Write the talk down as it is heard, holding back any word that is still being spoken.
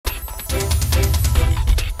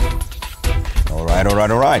All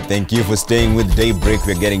right. Thank you for staying with Daybreak.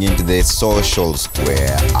 We're getting into the social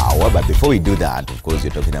square hour. But before we do that, of course,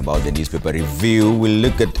 you're talking about the newspaper review. We'll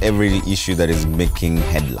look at every issue that is making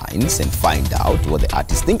headlines and find out what the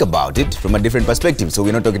artists think about it from a different perspective. So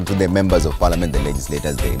we're not talking to the members of parliament, the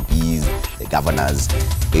legislators, the MPs, the governors.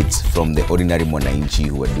 It's from the ordinary mwananchi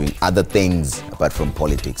who are doing other things apart from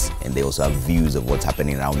politics. And they also have views of what's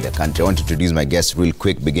happening around their country. I want to introduce my guests real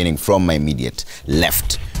quick, beginning from my immediate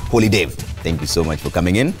left. Holy Dave, thank you so much for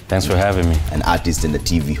coming in. Thanks for having me. An artist and a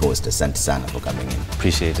TV host, Asante Sana, for coming in.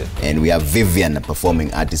 Appreciate it. And we have Vivian, a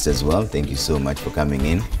performing artist as well. Thank you so much for coming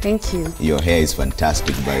in. Thank you. Your hair is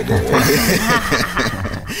fantastic, by the way.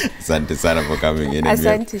 Asante Sana for coming in.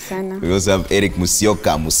 Asante Sana. We also have Eric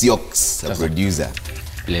Musioks, a producer.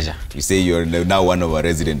 Pleasure. You say you're now one of our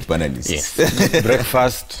resident panelists. Yes.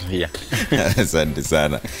 Breakfast, yeah. Asante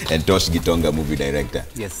Sana. And Tosh Gitonga, movie director.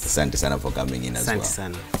 Yes. Asante Sana for coming in as well. Asante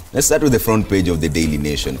Sana. Let's start with the front page of the Daily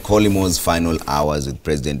Nation. Collymore's final hours with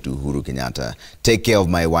President Uhuru Kenyatta. Take care of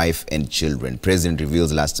my wife and children. President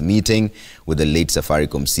reveals last meeting with the late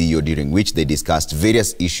Safaricom CEO, during which they discussed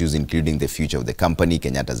various issues, including the future of the company,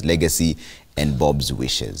 Kenyatta's legacy, and Bob's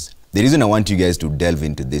wishes. The reason I want you guys to delve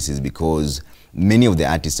into this is because many of the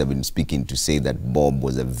artists have been speaking to say that Bob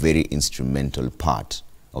was a very instrumental part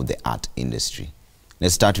of the art industry.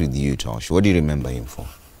 Let's start with you, Tosh. What do you remember him for?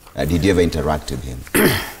 Did you ever interact with him?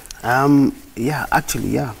 Yeah, actually,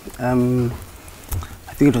 yeah.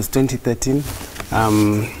 I think it was 2013.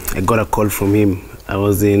 I got a call from him. I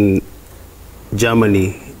was in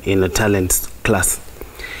Germany in a talent class.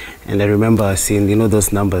 And I remember seeing, you know,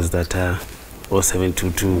 those numbers that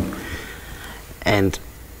 0722. And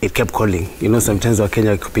it kept calling. You know, sometimes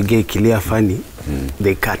Wakenya kupigia ikilia funny,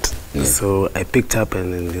 they cut. Yeah. So I picked up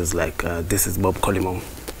and then he was like, this is Bob Collymore.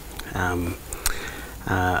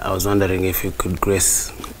 I was wondering if you could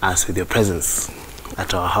grace us with your presence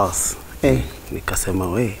at our house. Hey,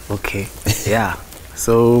 nikasema, hey, okay. Yeah.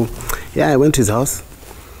 So, yeah, I went to his house.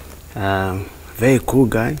 Very cool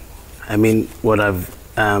guy. I mean, what I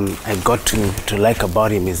got to like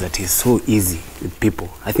about him is that he's so easy with people.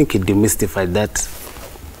 I think he demystified that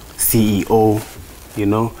CEO, you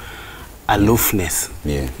know, aloofness.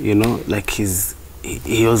 Yeah. You know, like he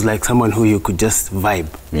was like someone who you could just vibe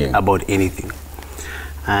about anything.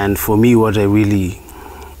 And for me, what I really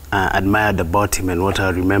admired about him and what I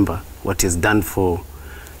remember, what he's done for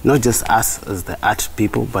not just us as the art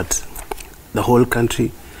people, but the whole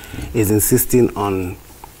country, is insisting on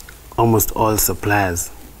almost all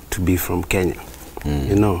suppliers to be from Kenya.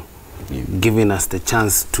 You know, giving us the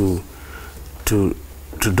chance to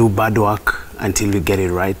do bad work until we get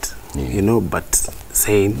it right, you know, but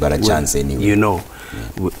saying... But a chance anyway. You know,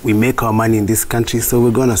 we make our money in this country, so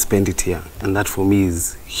we're going to spend it here. And that for me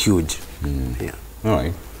is huge. Yeah. All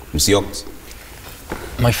right. Musioks?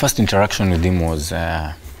 My first interaction with him was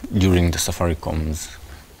during the Safaricom's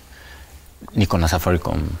Nikon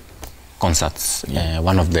Safaricom concerts.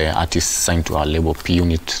 One of the artists signed to our label, P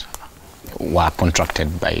Unit, were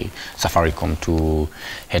contracted by Safaricom to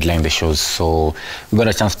headline the shows. So we got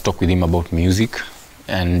a chance to talk with him about music.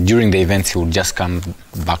 And during the events, he would just come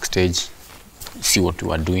backstage, see what we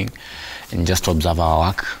were doing, and just observe our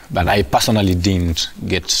work. But I personally didn't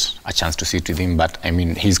get a chance to sit with him. But I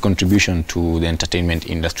mean, his contribution to the entertainment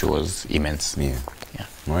industry was immense. Yeah.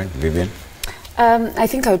 All right, Vivian? I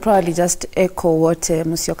think I would probably just echo what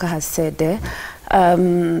Musioka has said there.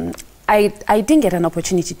 I didn't get an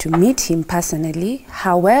opportunity to meet him personally.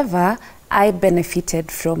 However, I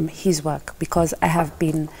benefited from his work because I have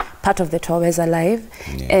been part of the Towers Alive.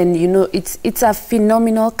 And, you know, it's a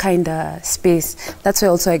phenomenal kind of space. That's why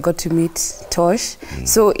also I got to meet Tosh.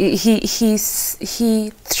 So he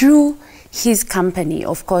through his company,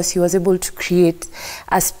 of course, he was able to create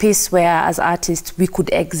a space where, as artists, we could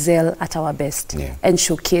excel at our best and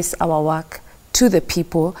showcase our work to the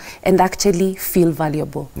people and actually feel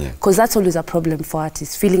valuable. Because that's always a problem for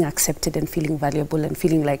artists, feeling accepted and feeling valuable and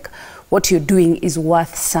feeling like what you're doing is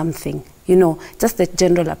worth something. You know, just the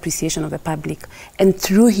general appreciation of the public. And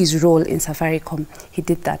through his role in Safaricom, he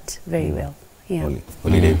did that very well. Yeah.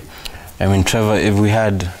 I mean, Trevor, if we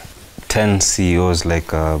had 10 CEOs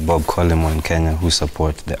like Bob Collymore in Kenya who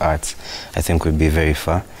support the arts, I think we'd be very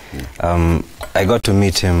far. I got to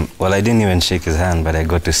meet him, well, I didn't even shake his hand, but I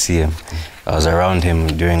got to see him. I was around him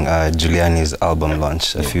during Giuliani's album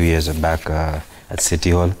launch a few years back at City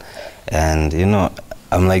Hall. And, you know,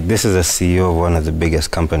 I'm like, this is a CEO of one of the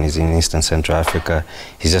biggest companies in East and Central Africa.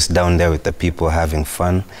 He's just down there with the people having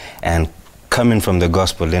fun. And coming from the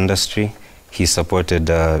gospel industry, he supported,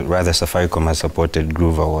 rather Safaricom has supported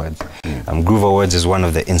Groove Awards. Groove Awards is one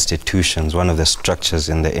of the institutions, one of the structures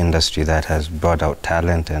in the industry that has brought out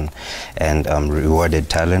talent and rewarded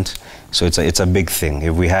talent. So it's a big thing.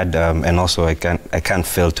 If we had, and also I can't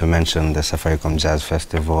fail to mention the Safaricom Jazz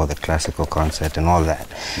Festival, the classical concert, and all that.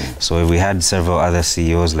 So if we had several other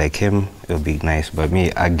CEOs like him, it would be nice. But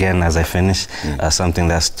me, again, as I finish, something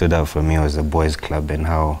that stood out for me was the Boys Club and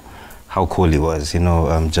how cool he was. You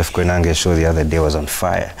know, Jeff Koinange's show the other day was on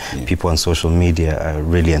fire. People on social media are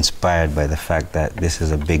really inspired by the fact that this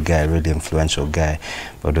is a big guy, really influential guy,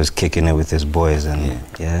 but was kicking it with his boys. And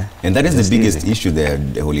and that is the biggest issue there,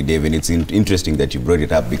 Holy Dave, and it's interesting that you brought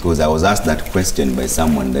it up, because I was asked that question by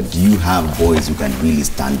someone, that you have boys who can really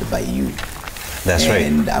stand by you. That's right.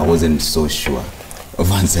 And I wasn't so sure of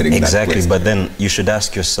answering exactly, that question. But then you should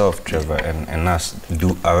ask yourself, Trevor, and us,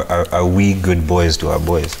 are we good boys to our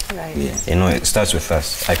boys? Right. You know, it starts with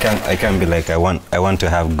us. I can't be like, I want to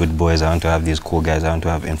have good boys, I want to have these cool guys, I want to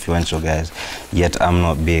have influential guys, yet I'm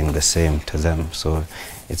not being the same to them. So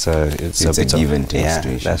it's a give and take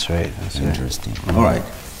situation. That's right. That's interesting. All right.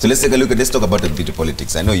 So let's take a look at, let's talk about a bit of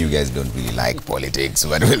politics. I know you guys don't really like politics,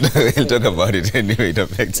 but we'll talk about it anyway. It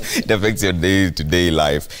affects your day-to-day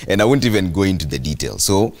life. And I won't even go into the details.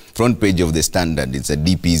 So, front page of the Standard, it's a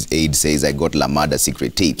DP's aide says, I got Lamada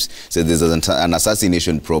secret tapes. So there's an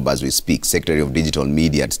assassination probe as we speak. Secretary of Digital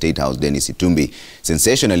Media at State House, Dennis Itumbi,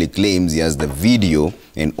 sensationally claims he has the video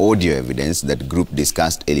and audio evidence that group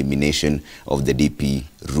discussed elimination of the DP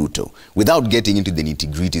Ruto. Without getting into the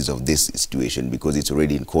nitty-gritties of this situation, because it's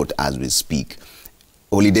already in court as we speak,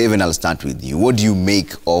 Oli Daven, I'll start with you. What do you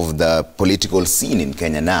make of the political scene in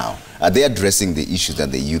Kenya now? Are they addressing the issues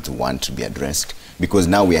that the youth want to be addressed? Because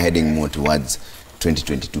now we are heading more towards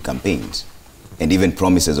 2022 campaigns. And even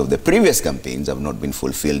promises of the previous campaigns have not been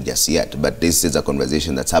fulfilled just yet. But this is a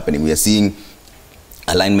conversation that's happening. We are seeing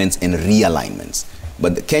alignments and realignments.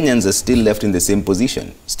 But the Kenyans are still left in the same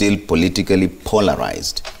position, still politically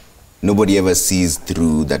polarized. Nobody ever sees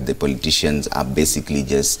through that the politicians are basically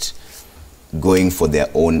just going for their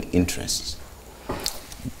own interests.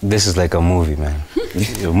 This is like a movie, man.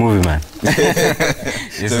 You're a movie, man.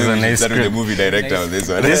 This is a nice script. The movie director on this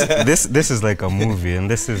one. This is like a movie, and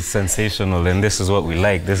this is sensational, and this is what we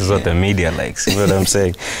like. This is what the media likes. You know what I'm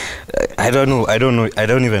saying? I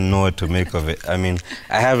don't even know what to make of it. I mean,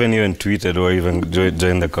 I haven't even tweeted or even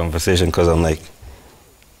joined the conversation because I'm like,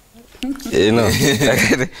 you know,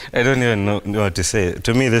 I don't even know what to say.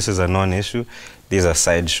 To me, this is a non-issue. These are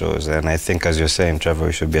sideshows, and I think, as you're saying, Trevor,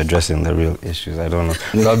 we should be addressing the real issues. I don't know.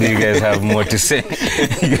 Probably you guys have more to say. What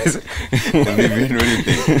do you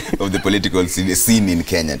think of the political scene in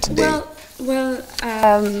Kenya today? Well,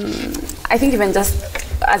 I think even just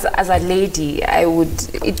as a lady,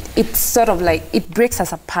 it's sort of like, it breaks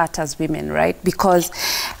us apart as women, right? Because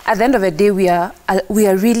at the end of the day, we are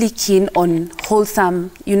really keen on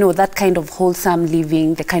wholesome, you know, that kind of wholesome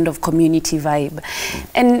living, the kind of community vibe.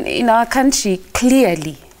 And in our country,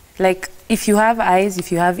 clearly, like, if you have eyes,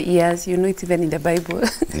 if you have ears, you know, it's even in the Bible.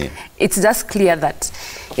 It's just clear that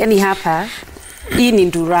yani hapa in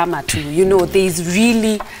Indurama too, you know, there is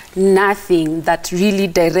really nothing that really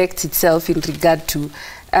directs itself in regard to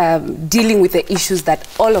dealing with the issues that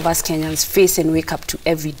all of us Kenyans face and wake up to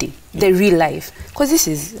every day, the real life. Because this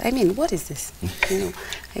is, I mean, what is this? You know,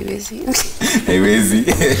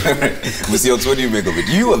 Musiox, what do you make of it?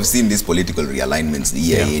 You have seen these political realignments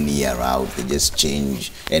year in, year out. They just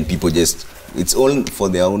change, and people just, it's all for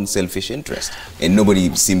their own selfish interest. And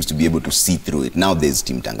nobody seems to be able to see through it. Now there's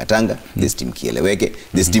Team Tanga, there's Team Kieleweke,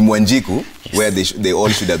 there's Team Wanjiku, where they all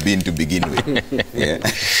should have been to begin with.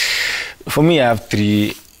 For me, I have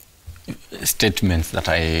three statements that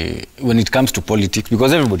when it comes to politics,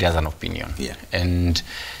 because everybody has an opinion. And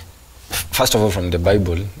first of all, from the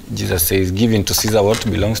Bible, Jesus says, give into Caesar what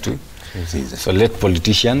belongs to Caesar. So let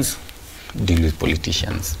politicians deal with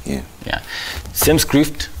politicians. Same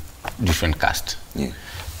script, different cast.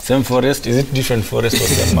 Same forest, is it different forest or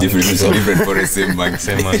same monkey? different forest, same monkey.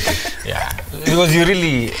 Same monkey. Because you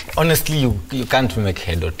really, honestly, you can't make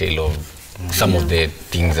head or tail of some of the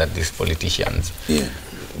things that these politicians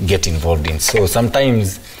get involved in. So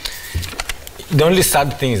sometimes the only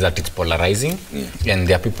sad thing is that it's polarizing, and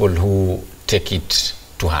there are people who take it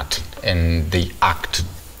to heart and they act,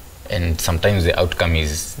 and sometimes the outcome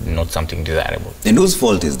is not something desirable. And whose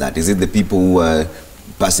fault is that? Is it the people who are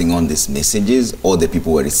passing on these messages, or the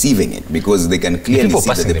people who are receiving it? Because they can clearly see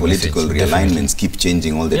that the political realignments keep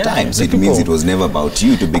changing all the time. So it means it was never about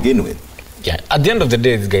you to begin with. At the end of the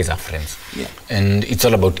day, these guys are friends. And it's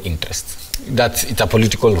all about interests. It's a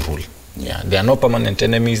political rule. There are no permanent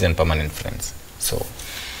enemies and permanent friends. So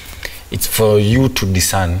it's for you to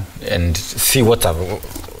discern and see what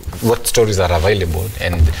stories are available,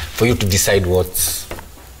 and for you to decide what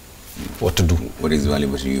to do. What is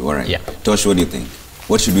valuable to you? All right. Yeah. Tosh, what do you think?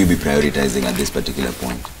 What should we be prioritizing at this particular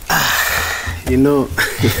point? You know,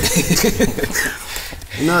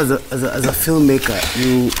 as a filmmaker,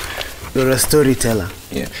 you're a storyteller.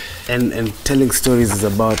 Yeah. And telling stories is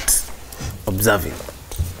about observing,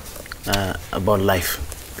 about life,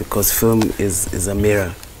 because film is a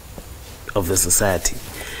mirror of the society.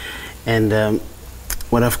 And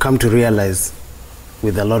what I've come to realize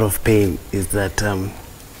with a lot of pain is that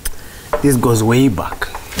this goes way back.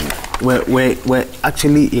 We're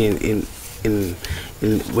actually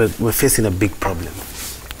we're facing a big problem.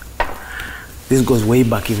 This goes way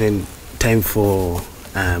back, even time for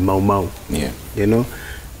Mau Mau, you know,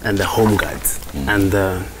 and the home guards, and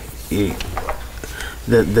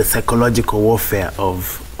the psychological warfare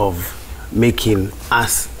of making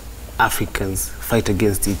us Africans fight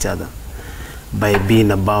against each other by being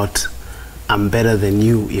about, I'm better than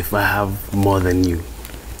you if I have more than you.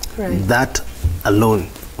 Right. That alone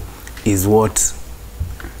is what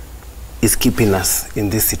is keeping us in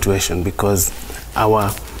this situation, because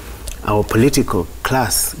our political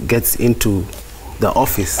class gets into the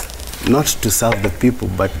office not to serve the people,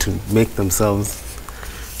 but to make themselves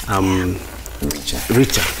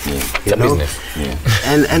richer. You know?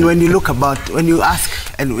 And when you look about, when you ask,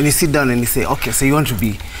 and when you sit down and you say, okay, so you want to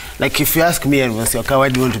be, like if you ask me and we'll say, okay, why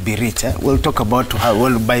do you want to be rich? We'll talk about how we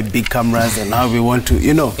want to buy big cameras and how we want to,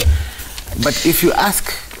 you know. But if you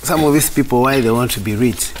ask some of these people why they want to be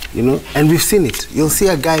rich, you know, and we've seen it. You'll see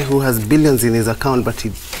a guy who has billions in his account, but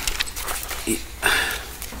he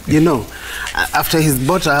you know, after he's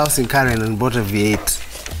bought a house in Karen and bought a V8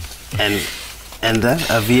 and a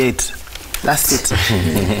V8, that's it.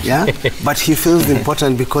 Yeah, but he feels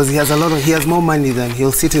important because he has more money than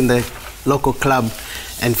he'll sit in the local club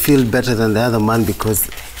and feel better than the other man because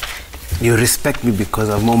you respect me because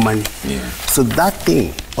I have more money. Yeah. So that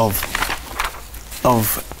thing of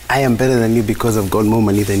I am better than you because I've got more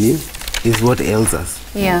money than you is what ails us.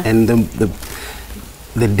 Yeah. And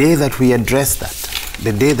the day that we address that,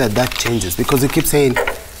 the day that changes, because we keep saying,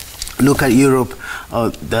 look at Europe,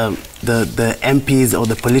 the MPs or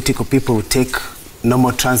the political people who take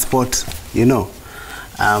normal transport, you know,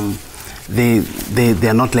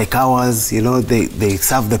 they're not like ours, you know, they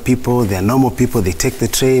serve the people, they're normal people, they take the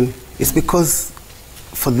train. It's because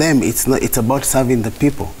for them it's about serving the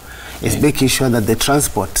people. It's making sure that the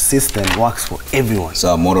transport system works for everyone. So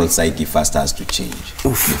our moral psyche first has to change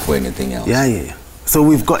before anything else. Yeah. So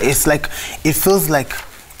we've got, it's like, it feels like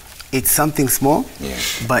it's something small,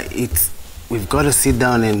 but we've got to sit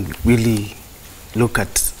down and really look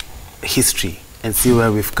at history and see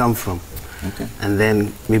where we've come from. Okay. And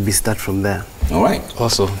then maybe start from there. All right.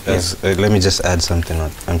 Also, let me just add something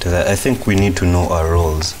onto that. I think we need to know our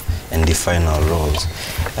roles and define our roles.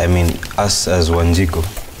 I mean, us as Wanjiku,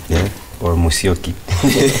 or Musyoki,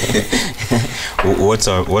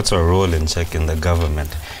 what's our role in checking the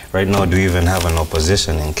government? Right now, do we even have an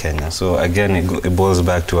opposition in Kenya? So again, it boils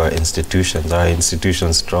back to our institutions. Are our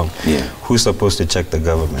institutions strong? Yeah. Who's supposed to check the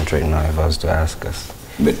government right now, if I was to ask us?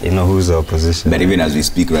 But, you know, who's the opposition? But even as we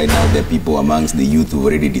speak right now, there are people amongst the youth who've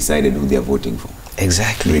already decided who they're voting for.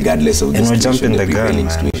 Exactly. Regardless of the situation. And we're jumping the gun,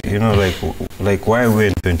 man. You know, like why are we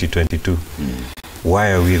in 2022?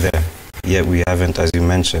 Why are we there? Yet we haven't, as you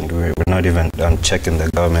mentioned, we're not even checking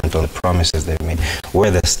the government on the promises they've made. Where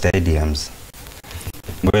are the stadiums?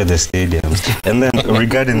 Where are the stadiums? And then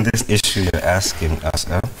regarding this issue you're asking us,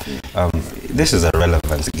 this is a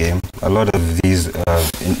relevance game. A lot of these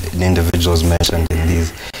individuals mentioned in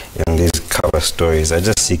these cover stories are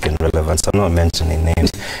just seeking relevance. I'm not mentioning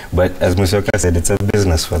names, but as Musyoka said, it's a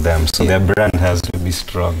business for them, so their brand has to be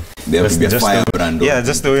strong. They have to be a fire brand. Yeah,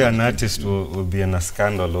 just the way an artist will be in a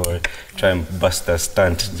scandal or try and bust a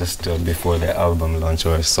stunt just before their album launch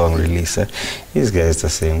or a song release. These guys are the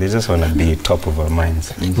same. They just want to be top of our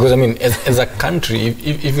minds. Because I mean, as a country,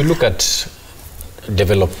 if you look at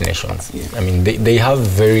developed nations, I mean, they have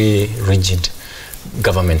very rigid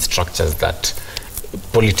government structures that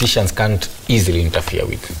politicians can't easily interfere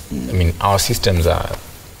with. I mean, our systems are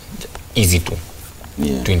easy to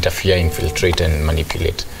interfere, infiltrate, and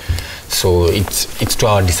manipulate. So it's to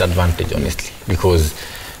our disadvantage, honestly, because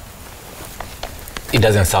it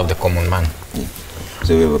doesn't serve the common man.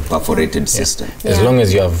 So we have a perforated system. As long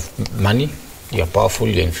as you have money, you're powerful,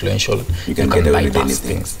 you're influential, you can bypass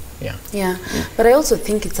things. Yeah, but I also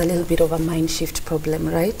think it's a little bit of a mind shift problem,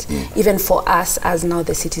 right? Even for us as now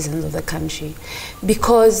the citizens of the country,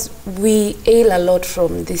 because we ail a lot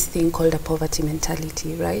from this thing called a poverty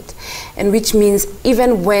mentality, right? And which means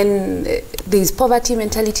even when there's poverty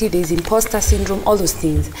mentality, there's imposter syndrome, all those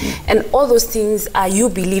things. And all those things are you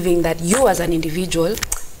believing that you as an individual,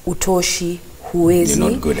 utoshi, huwezi,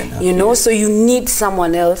 you're not good enough, you know, so you need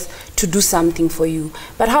someone else to do something for you.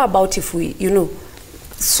 But how about if we, you know,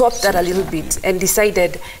 swapped that a little bit and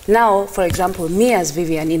decided now, for example, me as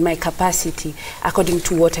Vivian, in my capacity, according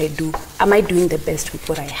to what I do, am I doing the best with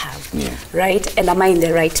what I have, right? And am I in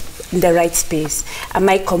the right space? Am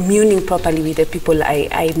I communing properly with the people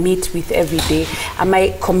I meet with every day? Am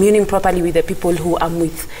I communing properly with the people who I'm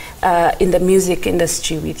with in the music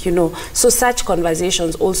industry with, you know? So such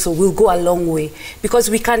conversations also will go a long way, because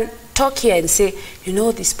we can talk here and say, you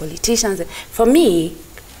know, these politicians. For me,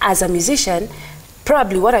 as a musician,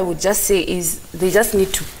 probably what I would just say is they just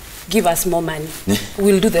need to give us more money.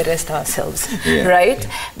 We'll do the rest ourselves, right?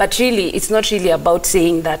 But really, it's not really about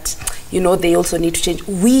saying that, you know, they also need to change.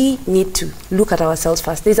 We need to look at ourselves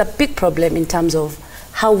first. There's a big problem in terms of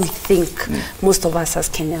how we think, most of us as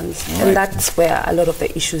Kenyans. And that's where a lot of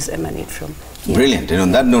the issues emanate from. Brilliant. And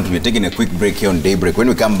on that note, we're taking a quick break here on Daybreak. When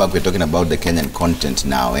we come back, we're talking about the Kenyan content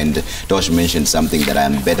now. And Tosh mentioned something that I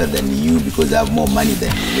am better than you because I have more money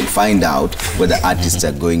than you. We'll find out whether artists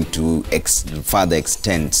are going to further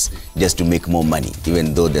extents just to make more money,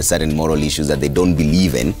 even though there's certain moral issues that they don't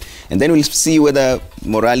believe in. And then we'll see whether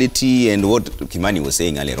morality and what Kimani was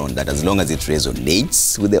saying earlier on, that as long as it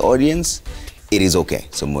resonates with the audience, it is okay.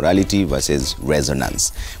 So morality versus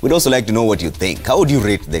resonance. We'd also like to know what you think. How would you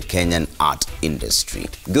rate the Kenyan art industry?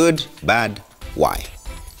 Good, bad, why?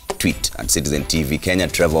 Tweet at Citizen TV Kenya.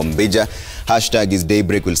 Trevor Mbija. Hashtag is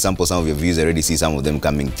Daybreak. We'll sample some of your views. I already see some of them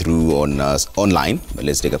coming through on online. But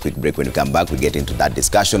let's take a quick break. When we come back, we get into that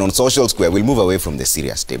discussion on Social Square. We'll move away from the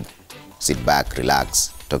serious table. Sit back,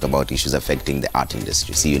 relax, talk about issues affecting the art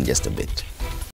industry. See you in just a bit.